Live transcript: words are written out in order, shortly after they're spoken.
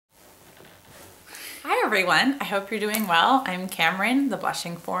everyone, I hope you're doing well. I'm Cameron, the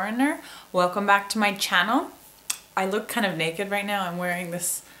Blushing Foreigner. Welcome back to my channel. I look kind of naked right now. I'm wearing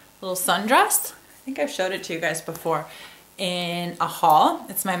this little sundress. I think I've showed it to you guys before in a haul.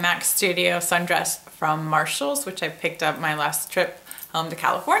 It's my Mac Studio sundress from Marshall's, which I picked up my last trip home to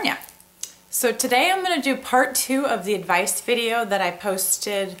California. So today I'm going to do part 2 of the advice video that I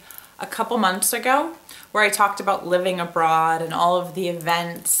posted a couple months ago, where I talked about living abroad and all of the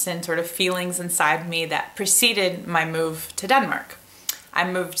events and sort of feelings inside me that preceded my move to Denmark. I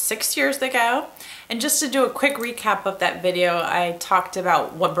moved 6 years ago, and just to do a quick recap of that video, I talked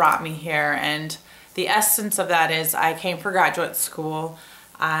about what brought me here, and the essence of that is I came for graduate school.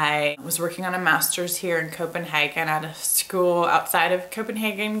 I was working on a master's here in Copenhagen at a school outside of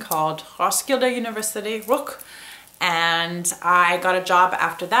Copenhagen called Roskilde University, RUC. And I got a job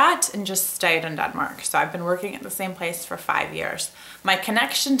after that and just stayed in Denmark. So I've been working at the same place for 5 years. My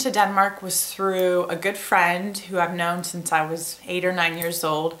connection to Denmark was through a good friend who I've known since I was 8 or 9 years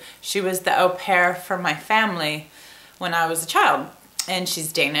old. She was the au pair for my family when I was a child. And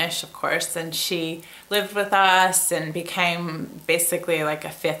she's Danish, of course, and she lived with us and became basically like a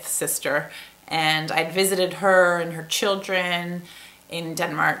 5th sister. And I'd visited her and her children in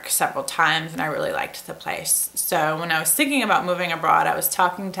Denmark several times, and I really liked the place. So when I was thinking about moving abroad, I was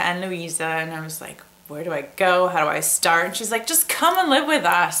talking to Anne-Louise and I was like, where do I go? How do I start? And she's like, just come and live with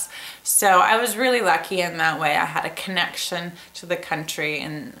us. So I was really lucky in that way. I had a connection to the country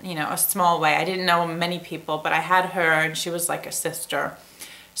in, you know, a small way. I didn't know many people, but I had her and she was like a sister.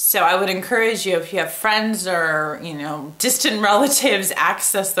 So I would encourage you, if you have friends or, you know, distant relatives,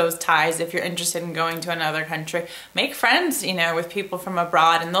 access those ties. If you're interested in going to another country, make friends, you know, with people from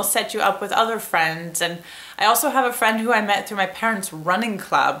abroad, and they'll set you up with other friends. And I also have a friend who I met through my parents' running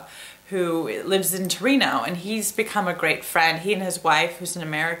club who lives in Torino, and he's become a great friend. He and his wife, who's an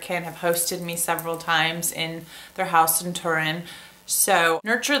American, have hosted me several times in their house in Turin. So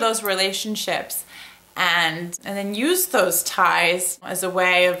nurture those relationships. And then use those ties as a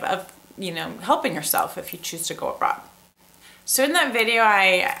way of you know, helping yourself if you choose to go abroad. So in that video,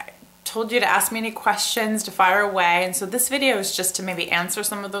 I told you to ask me any questions, to fire away. And so this video is just to maybe answer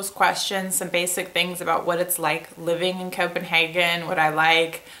some of those questions, some basic things about what it's like living in Copenhagen, what I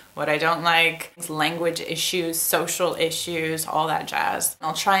like, what I don't like, language issues, social issues, all that jazz.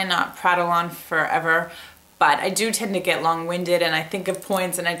 I'll try and not prattle on forever, but I do tend to get long-winded and I think of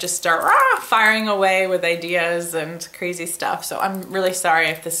points and I just start firing away with ideas and crazy stuff. So I'm really sorry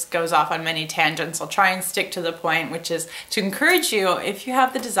if this goes off on many tangents. I'll try and stick to the point, which is to encourage you, if you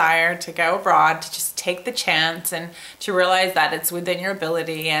have the desire to go abroad, to just take the chance and to realize that it's within your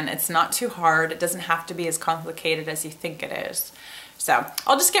ability and it's not too hard. It doesn't have to be as complicated as you think it is. So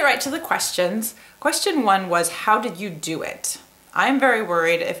I'll just get right to the questions. Question 1 was, how did you do it? I'm very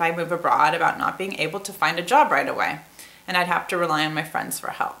worried if I move abroad about not being able to find a job right away, and I'd have to rely on my friends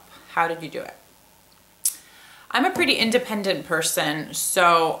for help. How did you do it? I'm a pretty independent person,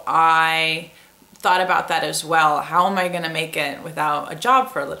 so I thought about that as well. How am I going to make it without a job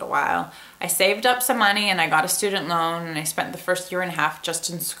for a little while? I saved up some money and I got a student loan, and I spent the first 1.5 years just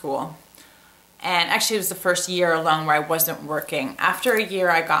in school. And actually it was the first year alone where I wasn't working. After a year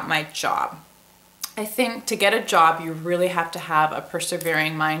I got my job. I think to get a job, you really have to have a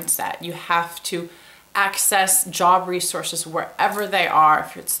persevering mindset. You have to access job resources wherever they are,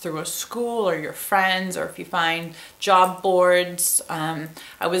 if it's through a school or your friends, or if you find job boards. I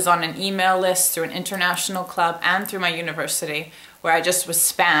was on an email list through an international club and through my university, where I just was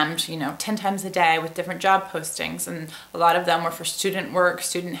spammed, you know, 10 times a day with different job postings. And a lot of them were for student work,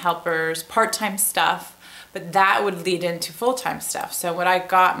 student helpers, part-time stuff. But that would lead into full-time stuff. So when I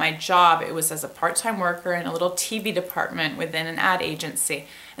got my job, it was as a part-time worker in a little TV department within an ad agency.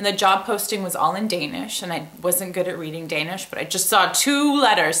 And the job posting was all in Danish, and I wasn't good at reading Danish, but I just saw 2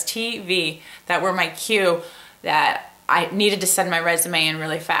 letters, TV, that were my cue that I needed to send my resume in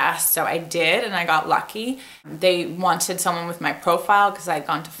really fast. So I did, and I got lucky. They wanted someone with my profile because I'd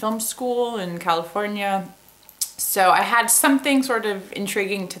gone to film school in California. So I had something sort of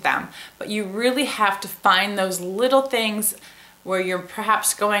intriguing to them, but you really have to find those little things where you're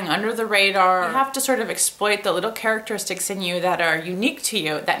perhaps going under the radar. You have to sort of exploit the little characteristics in you that are unique to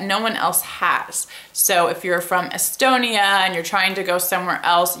you that no one else has. So if you're from Estonia and you're trying to go somewhere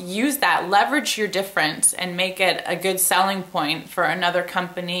else, use that, leverage your difference and make it a good selling point for another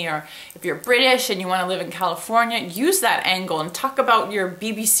company. Or if you're British and you want to live in California, use that angle and talk about your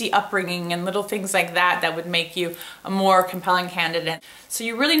BBC upbringing and little things like that that would make you a more compelling candidate. So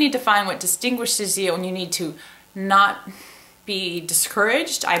you really need to find what distinguishes you, and you need to not be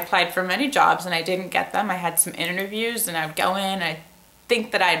discouraged. I applied for many jobs and I didn't get them. I had some interviews and I would go in, I'd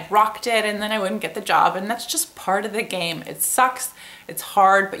think that I'd rocked it and then I wouldn't get the job, and that's just part of the game. It sucks, it's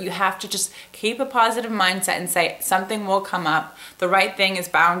hard, but you have to just keep a positive mindset and say something will come up. The right thing is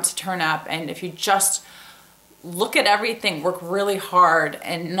bound to turn up, and if you just look at everything, work really hard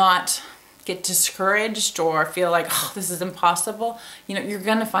and not get discouraged or feel like, oh, this is impossible, you know, you're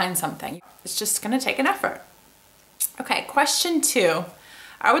gonna find something. It's just gonna take an effort. Okay, question 2.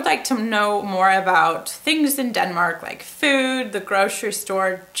 I would like to know more about things in Denmark, like food, the grocery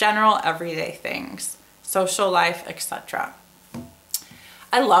store, general everyday things, social life, etc.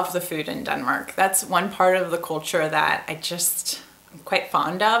 I love the food in Denmark. That's one part of the culture that I'm quite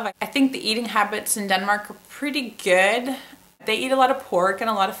fond of. I think the eating habits in Denmark are pretty good. They eat a lot of pork and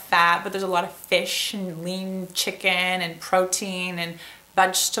a lot of fat, but there's a lot of fish and lean chicken and protein and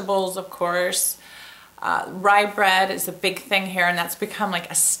vegetables, of course. Rye bread is a big thing here, and that's become like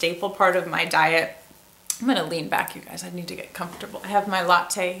a staple part of my diet. I'm gonna lean back, you guys. I need to get comfortable. I have my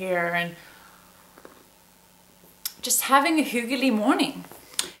latte here and just having a hygge morning.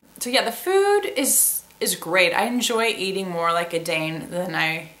 So yeah, the food is great. I enjoy eating more like a Dane than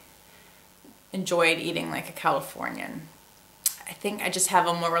I enjoyed eating like a Californian. I think I just have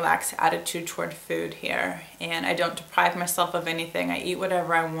a more relaxed attitude toward food here, and I don't deprive myself of anything. I eat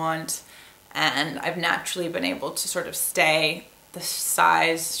whatever I want. And I've naturally been able to sort of stay the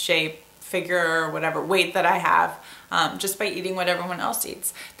size, shape, figure, or whatever weight that I have just by eating what everyone else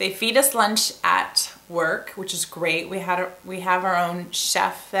eats. They feed us lunch at work, which is great. We have our own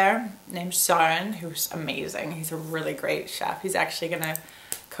chef there named Søren, who's amazing. He's a really great chef. He's actually gonna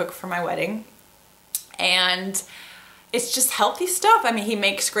cook for my wedding. And it's just healthy stuff. I mean, he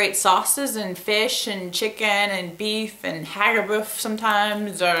makes great sauces and fish and chicken and beef and hagebuff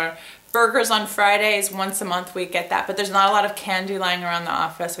sometimes, or burgers on Fridays. Once a month we get that, but there's not a lot of candy lying around the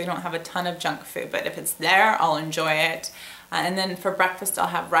office. We don't have a ton of junk food, but if it's there, I'll enjoy it. And then for breakfast, I'll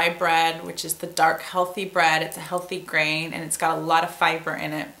have rye bread, which is the dark, healthy bread. It's a healthy grain, and it's got a lot of fiber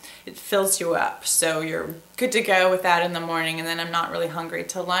in it. It fills you up, so you're good to go with that in the morning, and then I'm not really hungry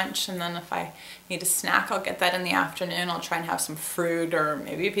till lunch, and then if I need a snack, I'll get that in the afternoon. I'll try and have some fruit or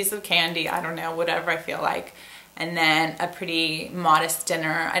maybe a piece of candy, I don't know, whatever I feel like. And then a pretty modest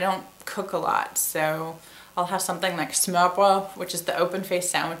dinner. I don't cook a lot, so I'll have something like smørbrød, which is the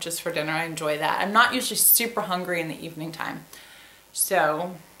open-faced sandwiches for dinner. I enjoy that. I'm not usually super hungry in the evening time.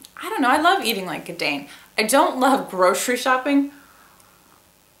 So, I don't know, I love eating like a Dane. I don't love grocery shopping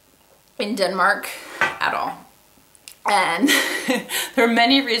in Denmark at all. And there are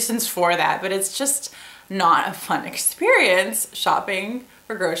many reasons for that, but it's just not a fun experience shopping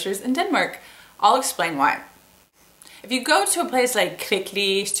for groceries in Denmark. I'll explain why. If you go to a place like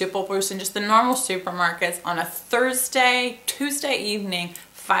Kvickly, Superbrugsen, just the normal supermarkets on a Tuesday evening,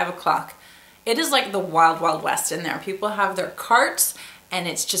 5 o'clock, it is like the wild, wild west in there. People have their carts and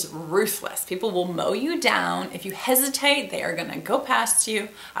it's just ruthless. People will mow you down. If you hesitate, they are gonna go past you.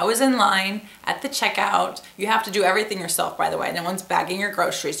 I was in line at the checkout. You have to do everything yourself, by the way. No one's bagging your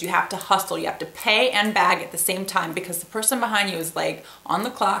groceries. You have to hustle. You have to pay and bag at the same time because the person behind you is like on the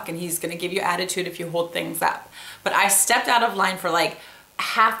clock and he's gonna give you attitude if you hold things up. But I stepped out of line for like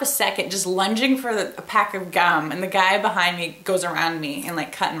half a second, just lunging for a pack of gum, and the guy behind me goes around me and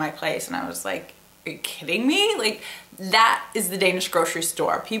like cut in my place, and I was like, are you kidding me? Like, that is the Danish grocery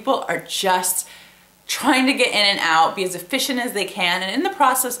store. People are just trying to get in and out, be as efficient as they can, and in the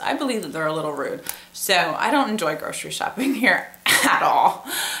process, I believe that they're a little rude. So I don't enjoy grocery shopping here at all.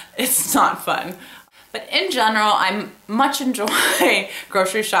 It's not fun. But in general, I much enjoy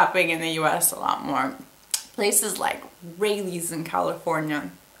grocery shopping in the US a lot more. Places like Rayleigh's in California,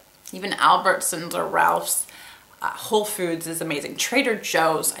 even Albertsons or Ralph's. Whole Foods is amazing. Trader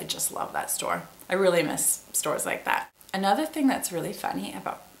Joe's, I just love that store. I really miss stores like that. Another thing that's really funny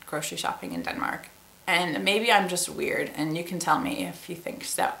about grocery shopping in Denmark, and maybe I'm just weird and you can tell me if you think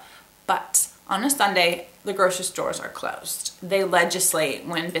so, but on a Sunday, the grocery stores are closed. They legislate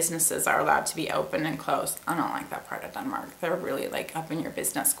when businesses are allowed to be open and closed. I don't like that part of Denmark. They're really like up in your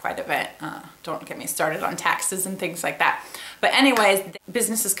business quite a bit. Don't get me started on taxes and things like that. But anyways,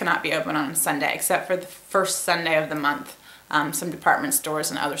 businesses cannot be open on Sunday except for the first Sunday of the month. Some department stores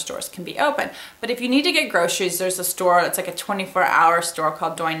and other stores can be open. But if you need to get groceries, there's a store that's like a 24-hour store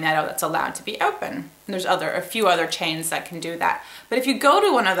called Doinetto that's allowed to be open. And there's a few other chains that can do that. But if you go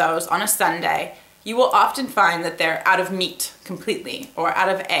to one of those on a Sunday, you will often find that they're out of meat completely, or out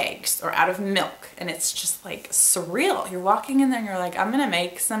of eggs, or out of milk. And it's just like surreal. You're walking in there and you're like, I'm gonna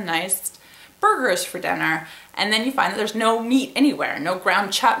make some nice burgers for dinner. And then you find that there's no meat anywhere, no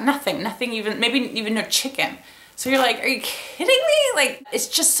ground chuck, nothing even, maybe even no chicken. So you're like, are you kidding me? Like, it's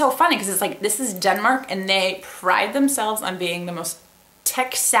just so funny because it's like, this is Denmark and they pride themselves on being the most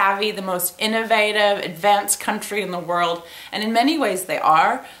tech savvy, the most innovative, advanced country in the world. And in many ways they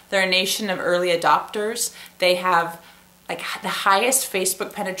are. They're a nation of early adopters. They have like the highest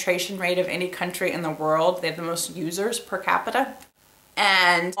Facebook penetration rate of any country in the world. They have the most users per capita.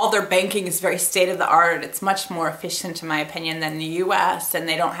 And all their banking is very state of the art. It's much more efficient in my opinion than the US, and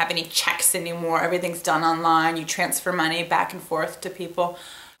they don't have any checks anymore. Everything's done online. You transfer money back and forth to people.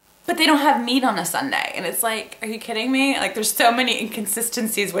 But they don't have meat on a Sunday. And it's like, are you kidding me? Like there's so many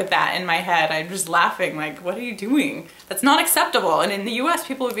inconsistencies with that in my head. I'm just laughing like, what are you doing? That's not acceptable. And in the US,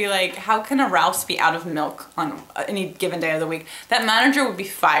 people would be like, how can a Ralph's be out of milk on any given day of the week? That manager would be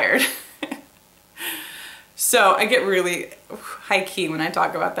fired. So I get really high key when I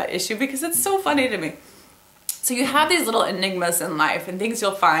talk about that issue because it's so funny to me. So you have these little enigmas in life and things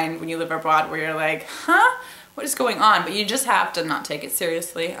you'll find when you live abroad where you're like, huh? What is going on? But you just have to not take it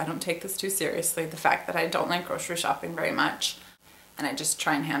seriously. I don't take this too seriously. The fact that I don't like grocery shopping very much and I just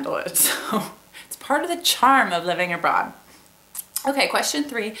try and handle it. So it's part of the charm of living abroad. Okay, question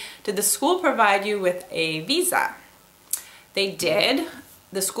 3. Did the school provide you with a visa? They did.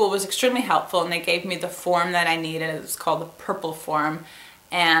 The school was extremely helpful and they gave me the form that I needed. It was called the purple form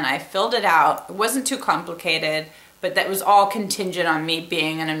and I filled it out. It wasn't too complicated, but that was all contingent on me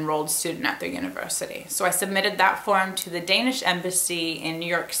being an enrolled student at the university. So I submitted that form to the Danish embassy in New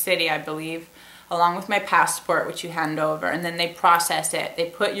York City, I believe, along with my passport, which you hand over, and then they process it. They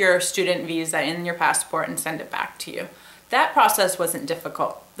put your student visa in your passport and send it back to you. That process wasn't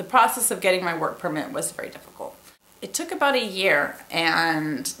difficult. The process of getting my work permit was very difficult. It took about a year,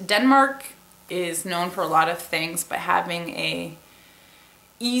 and Denmark is known for a lot of things, but having a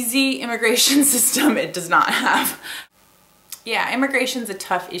easy immigration system it does not have. Yeah, immigration's a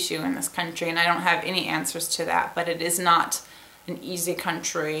tough issue in this country, and I don't have any answers to that, but it is not an easy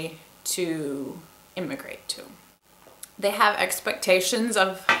country to immigrate to. They have expectations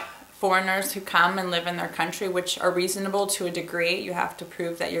of foreigners who come and live in their country, which are reasonable to a degree. You have to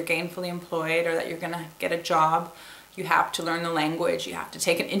prove that you're gainfully employed or that you're gonna get a job. You have to learn the language. You have to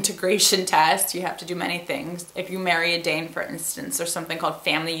take an integration test. You have to do many things. If you marry a Dane, for instance, there's something called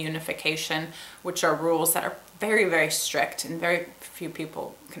family unification, which are rules that are very, very strict and very few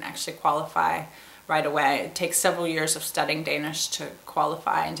people can actually qualify right away. It takes several years of studying Danish to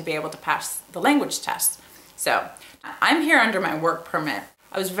qualify and to be able to pass the language test. So I'm here under my work permit.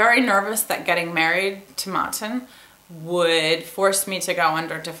 I was very nervous that getting married to Martin would force me to go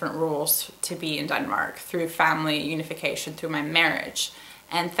under different rules to be in Denmark through family unification through my marriage.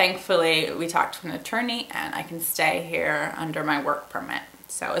 And thankfully we talked to an attorney and I can stay here under my work permit.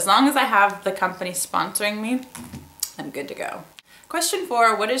 So as long as I have the company sponsoring me, I'm good to go. Question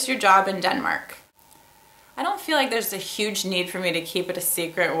 4, what is your job in Denmark? I don't feel like there's a huge need for me to keep it a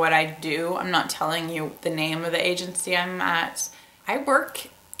secret what I do. I'm not telling you the name of the agency I'm at. I work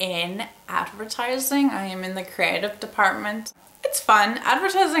in advertising. I am in the creative department. It's fun.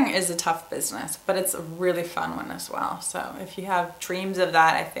 Advertising is a tough business, but it's a really fun one as well. So if you have dreams of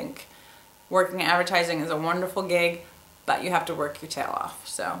that, I think working in advertising is a wonderful gig, but you have to work your tail off.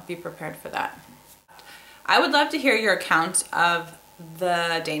 So be prepared for that. I would love to hear your account of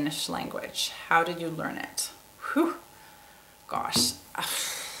the Danish language. How did you learn it? Whew. Gosh.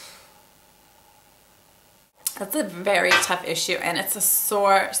 That's a very tough issue and it's a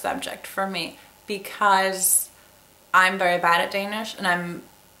sore subject for me because I'm very bad at Danish and I'm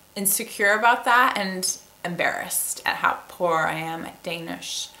insecure about that and embarrassed at how poor I am at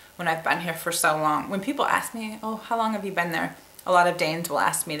Danish when I've been here for so long. When people ask me, oh, how long have you been there? A lot of Danes will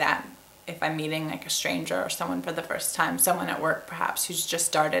ask me that if I'm meeting like a stranger or someone for the first time, someone at work perhaps who's just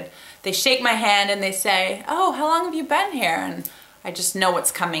started. They shake my hand and they say, oh, how long have you been here? And I just know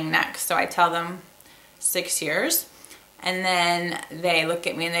what's coming next. So I tell them 6 years. And then they look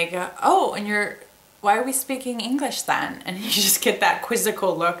at me and they go, oh, and why are we speaking English then? And you just get that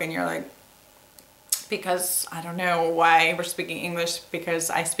quizzical look and you're like, because I don't know why we're speaking English, because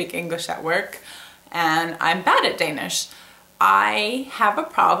I speak English at work and I'm bad at Danish. I have a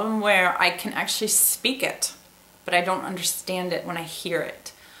problem where I can actually speak it, but I don't understand it when I hear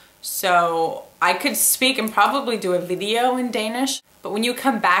it. So I could speak and probably do a video in Danish, but when you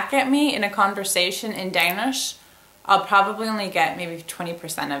come back at me in a conversation in Danish, I'll probably only get maybe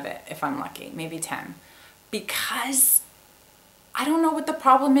 20% of it if I'm lucky, maybe 10. Because I don't know what the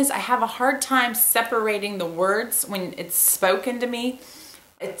problem is. I have a hard time separating the words when it's spoken to me.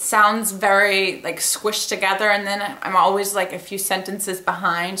 It sounds very like squished together and then I'm always like a few sentences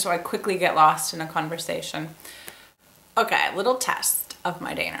behind, so I quickly get lost in a conversation. Okay, little test of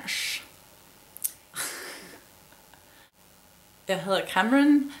my Danish. Jeg hedder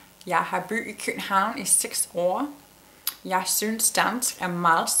Cameron. Jeg har boet i København i 6 år. Jeg synes dansk er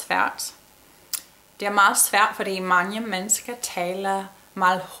meget svært. Det er meget svært, fordi mange mennesker taler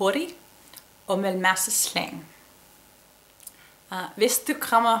meget hurtigt og med en masse slang. Hvis du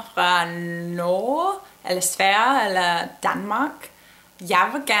kommer fra Norge, eller Sverige, eller Danmark, jeg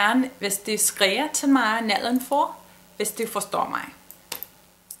vil gerne, hvis du skriver til mig nedenfor, hvis du forstår mig.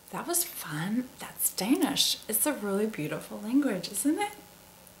 That was fun. That's Danish. It's a really beautiful language, isn't it?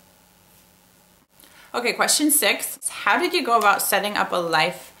 Okay, question 6. How did you go about setting up a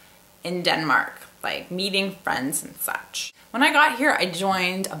life in Denmark? Like meeting friends and such. When I got here, I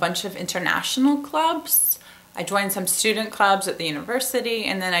joined a bunch of international clubs. I joined some student clubs at the university,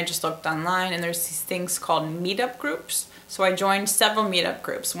 and then I just looked online and there's these things called meetup groups. So I joined several meetup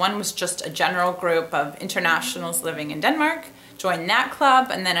groups. One was just a general group of internationals living in Denmark. Joined that club,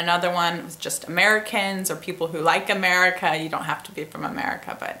 and then another one was just Americans or people who like America. You don't have to be from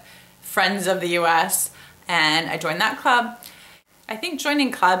America, but friends of the US, and I joined that club. I think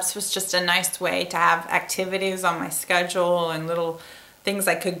joining clubs was just a nice way to have activities on my schedule and little things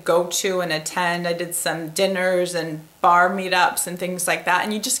I could go to and attend. I did some dinners and bar meetups and things like that,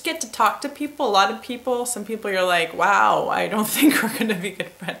 and you just get to talk to people, a lot of people. Some people you're like, wow, I don't think we're gonna be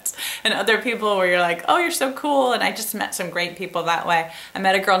good friends, and other people where you're like, oh, you're so cool. And I just met some great people that way. I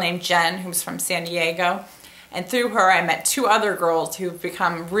met a girl named Jen who's from San Diego, and through her I met 2 other girls who've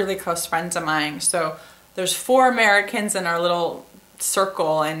become really close friends of mine. So there's 4 Americans in our little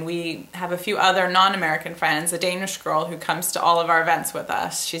circle, and we have a few other non-American friends. A Danish girl who comes to all of our events with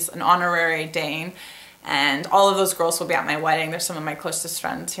us. She's an honorary Dane, and all of those girls will be at my wedding. They're some of my closest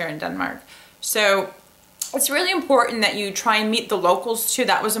friends here in Denmark. So it's really important that you try and meet the locals too.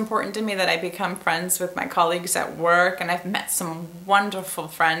 That was important to me, that I become friends with my colleagues at work, and I've met some wonderful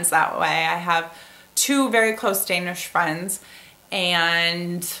friends that way. I have 2 very close Danish friends,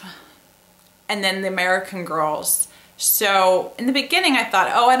 and then the American girls. So in the beginning I thought,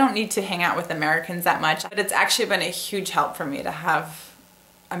 oh, I don't need to hang out with Americans that much, but it's actually been a huge help for me to have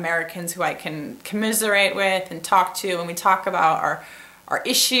Americans who I can commiserate with and talk to, and we talk about our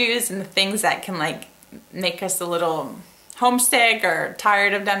issues and the things that can like make us a little homesick or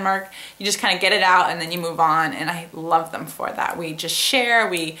tired of Denmark. You just kind of get it out and then you move on, and I love them for that. We just share,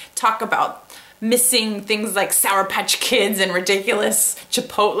 we talk about missing things like Sour Patch Kids and ridiculous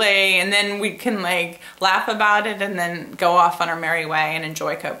Chipotle, and then we can like laugh about it and then go off on our merry way and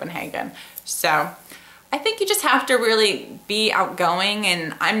enjoy Copenhagen. So I think you just have to really be outgoing,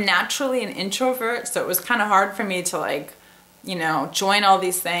 and I'm naturally an introvert, so it was kind of hard for me to like, you know, join all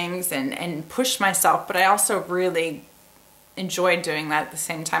these things and push myself, but I also really enjoyed doing that at the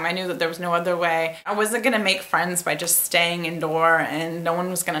same time. I knew that there was no other way. I wasn't gonna make friends by just staying indoor, and no one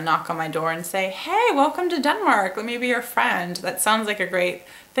was gonna knock on my door and say, hey, welcome to Denmark, let me be your friend. That sounds like a great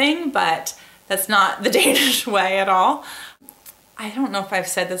thing, but that's not the Danish way at all. I don't know if I've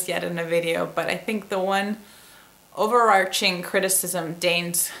said this yet in a video, but I think the one overarching criticism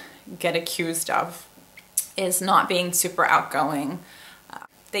Danes get accused of is not being super outgoing.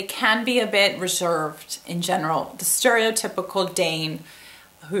 They can be a bit reserved in general. The stereotypical Dane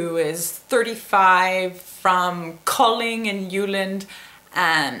who is 35 from Kolding in Jylland,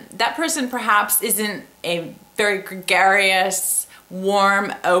 that person perhaps isn't a very gregarious,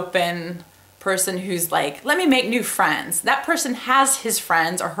 warm, open person who's like, let me make new friends. That person has his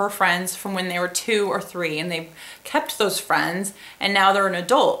friends or her friends from when they were 2 or 3, and they've kept those friends, and now they're an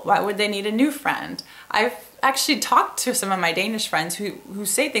adult. Why would they need a new friend? I've actually talked to some of my Danish friends who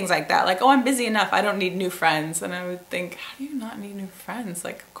say things like that, like, oh, I'm busy enough, I don't need new friends. And I would think, how do you not need new friends?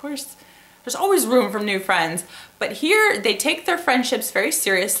 Like, of course, there's always room for new friends. But here, they take their friendships very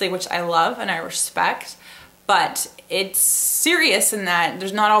seriously, which I love and I respect. But it's serious in that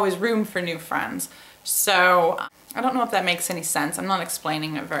there's not always room for new friends. So I don't know if that makes any sense. I'm not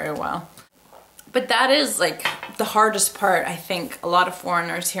explaining it very well. But that is like the hardest part. I think a lot of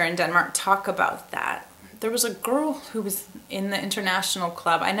foreigners here in Denmark talk about that. There was a girl who was in the international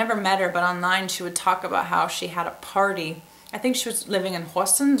club. I never met her, but online she would talk about how she had a party. I think she was living in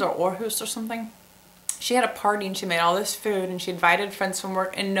Horsens or Aarhus or something. She had a party and she made all this food and she invited friends from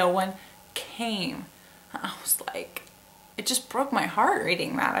work and no one came. I was like, it just broke my heart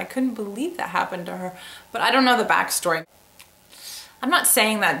reading that. I couldn't believe that happened to her. But I don't know the backstory. I'm not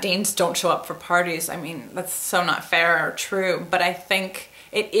saying that Danes don't show up for parties. I mean, that's so not fair or true. But I think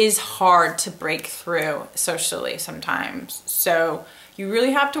it is hard to break through socially sometimes. So you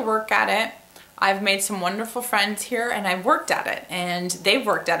really have to work at it. I've made some wonderful friends here and I've worked at it, and they've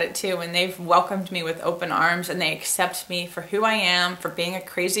worked at it too, and they've welcomed me with open arms, and they accept me for who I am, for being a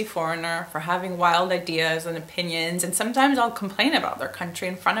crazy foreigner, for having wild ideas and opinions, and sometimes I'll complain about their country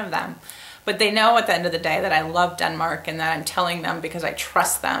in front of them. But they know at the end of the day that I love Denmark and that I'm telling them because I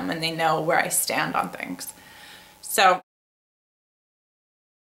trust them and they know where I stand on things. So